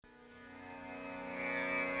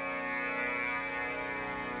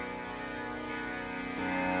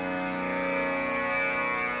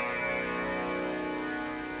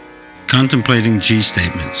Contemplating G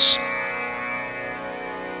statements.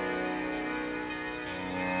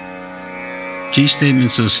 G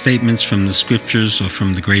statements are statements from the scriptures or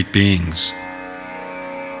from the great beings.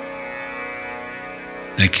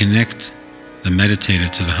 They connect the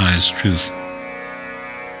meditator to the highest truth.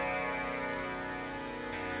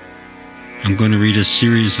 I'm going to read a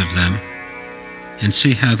series of them and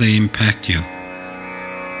see how they impact you.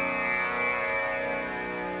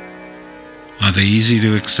 Are they easy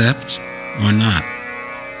to accept or not?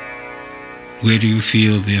 Where do you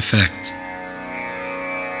feel the effect?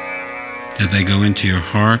 Did they go into your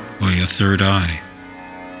heart or your third eye?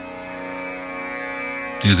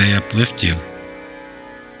 Do they uplift you?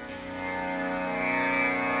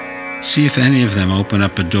 See if any of them open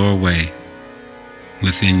up a doorway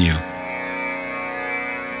within you.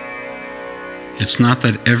 It's not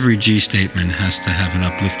that every G statement has to have an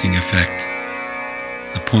uplifting effect.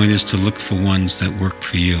 The point is to look for ones that work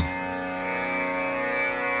for you.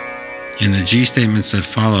 In the G statements that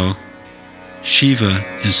follow, Shiva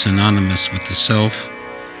is synonymous with the Self,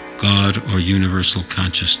 God, or universal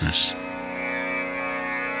consciousness.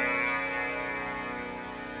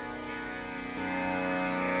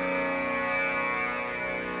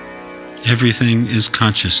 Everything is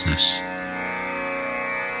consciousness.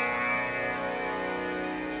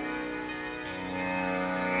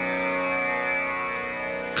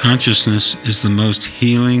 Consciousness is the most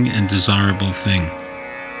healing and desirable thing.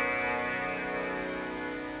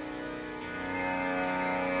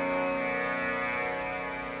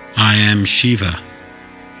 I am Shiva.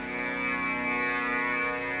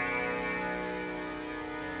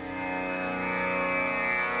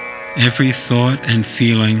 Every thought and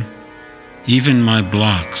feeling, even my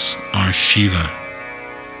blocks, are Shiva.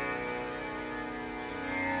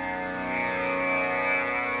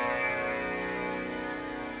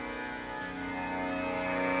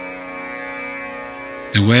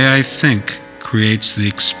 The way I think creates the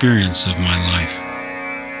experience of my life.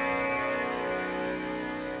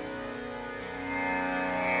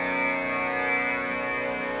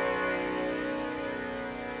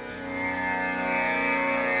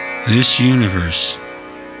 This universe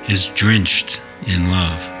is drenched in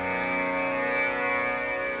love.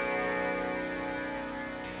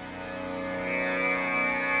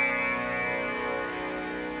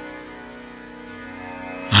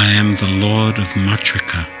 I am the Lord of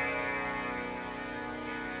Matrika.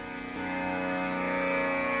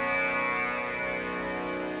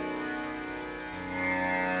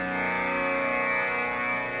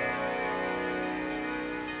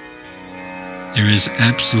 There is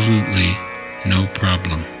absolutely no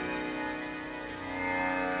problem.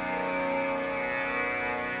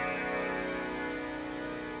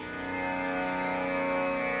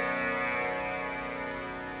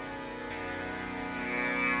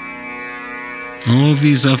 All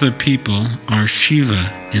these other people are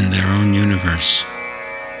Shiva in their own universe.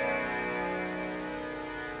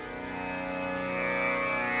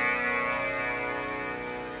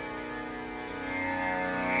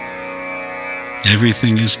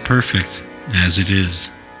 Everything is perfect as it is.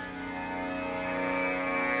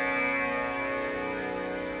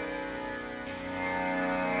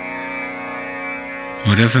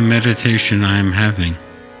 Whatever meditation I am having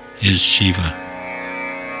is Shiva.